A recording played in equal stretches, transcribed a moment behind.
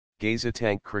Gazi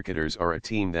Tank cricketers are a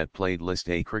team that played List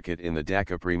A cricket in the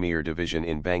Dhaka Premier Division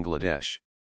in Bangladesh.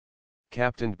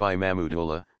 Captained by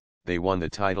Mahmudullah, they won the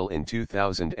title in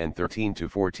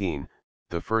 2013-14,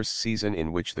 the first season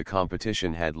in which the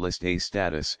competition had List A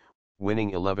status,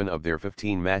 winning 11 of their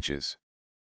 15 matches.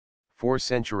 4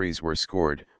 centuries were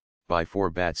scored, by 4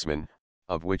 batsmen,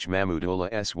 of which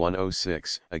Mahmudullah's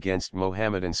 106 against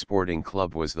Mohammedan Sporting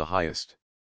Club was the highest.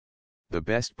 The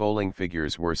best bowling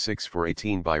figures were 6 for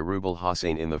 18 by Rubal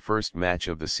Hossain in the first match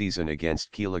of the season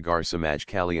against Kilagar Samaj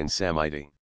Kalyan Samiti.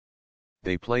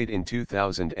 They played in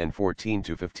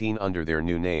 2014-15 under their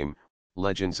new name,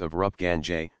 Legends of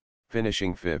Rupganj,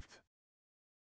 finishing 5th.